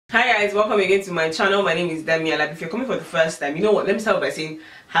Hi guys, welcome again to my channel. My name is Damie Alabi. If you're coming for the first time, you know what, let me start by saying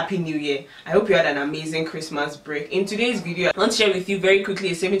Happy New Year. I hope you had an amazing Christmas break. In today's video, I want to share with you very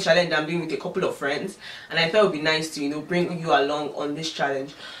quickly a saving challenge I'm doing with a couple of friends, and I thought it would be nice to bring you along on this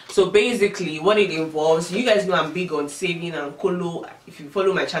challenge. So basically what it involves, you guys know I'm big on saving and colo. If you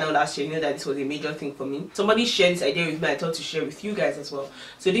follow my channel last year, you know that this was a major thing for me. Somebody shared this idea with me, I thought to share with you guys as well.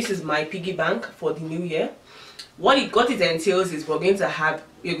 So this is my piggy bank for the new year. What it entails is you're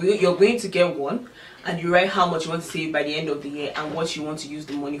going to get one, and you write how much you want to save by the end of the year and what you want to use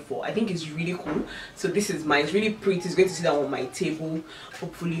the money for. I think it's really cool. So this is mine. It's really pretty. It's going to sit down on my table.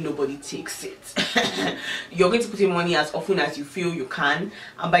 Hopefully nobody takes it. You're going to put in money as often as you feel you can,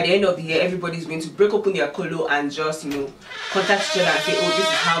 and by the end of the year everybody's going to break open their colo and just contact each other and say, oh, this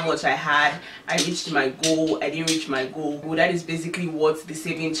is how much I had, I reached my goal, I didn't reach my goal. Well, that is basically what the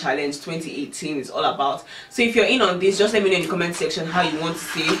saving challenge 2018 is all about. So if you're in on this, just let me know in the comment section how you want to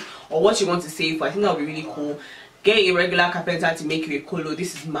save or what you want to save for. I think that would be really cool. Get a regular carpenter to make you a colo.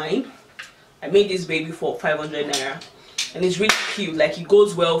 This is mine. I made this baby for 500 naira, and it's really cute. Like, it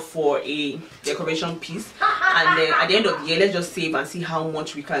goes well for a decoration piece. And then at the end of the year, let's just save and see how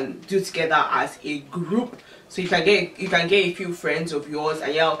much we can do together as a group. So you can get a few friends of yours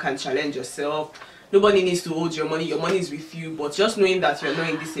and y'all can challenge yourself. Nobody needs to hold your money is with you, but just knowing that you're not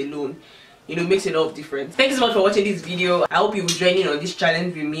in this alone, makes a lot of difference. Thank you so much for watching this video. I hope you will join in on this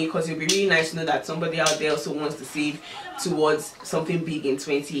challenge with me, because it will be really nice to know that somebody out there also wants to save towards something big in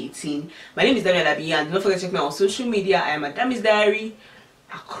 2018. My name is Damie Alabi, and don't forget to check me out on social media. I am at Damiesdiary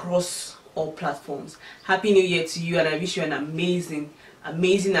across all platforms. Happy New Year to you, and I wish you an amazing,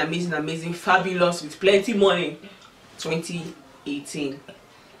 fabulous, with plenty money 2018.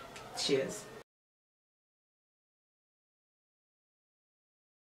 Cheers.